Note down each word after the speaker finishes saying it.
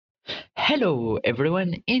Hello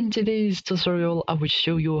everyone, in today's tutorial I will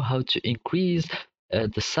show you how to increase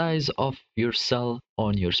the size of your cell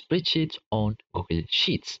on your spreadsheet on Google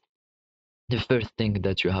Sheets. The first thing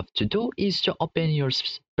that you have to do is to open your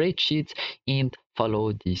spreadsheet and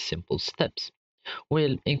follow these simple steps.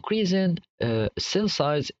 Well, increasing cell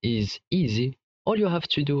size is easy. All you have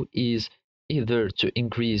to do is either to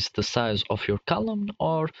increase the size of your column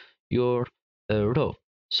or your row.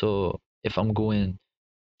 So if I'm going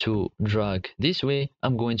to drag this way,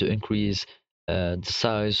 I'm going to increase the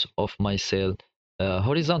size of my cell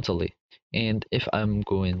horizontally. And if I'm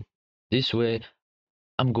going this way,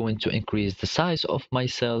 I'm going to increase the size of my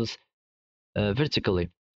cells vertically.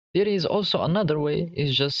 There is also another way,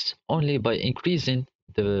 is just only by increasing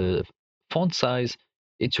the font size,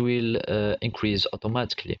 it will increase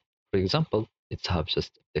automatically. For example, let's have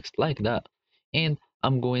just text like that. And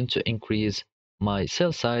I'm going to increase my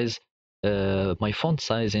cell size, my font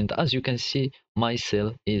size, and as you can see, my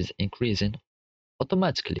cell is increasing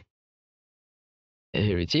automatically.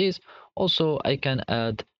 Here it is. Also, I can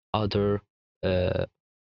add other uh,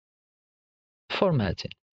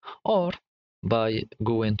 formatting, or by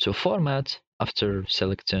going to format after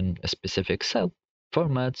selecting a specific cell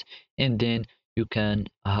format, and then you can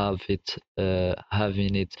have it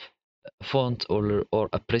having it font or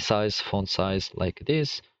a precise font size like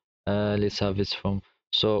this. Let's have it from,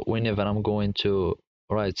 so whenever I'm going to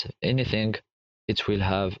write anything, it will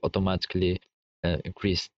have automatically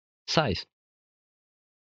increased size.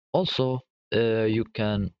 Also, you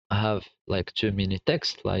can have like 2-minute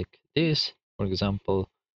text like this. For example,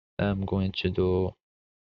 I'm going to do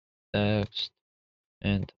text,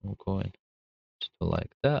 and I'm going to do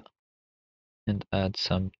like that and add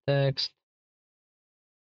some text,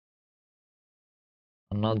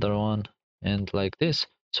 another one, and like this.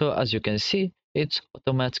 So as you can see, it's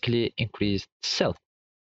automatically increased cell.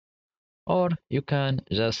 Or you can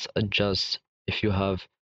just adjust if you have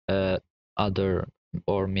other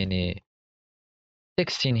or many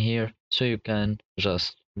text in here, so you can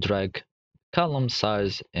just drag column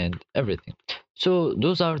size and everything. So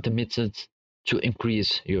those are the methods to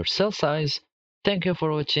increase your cell size. Thank you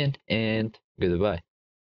for watching and goodbye.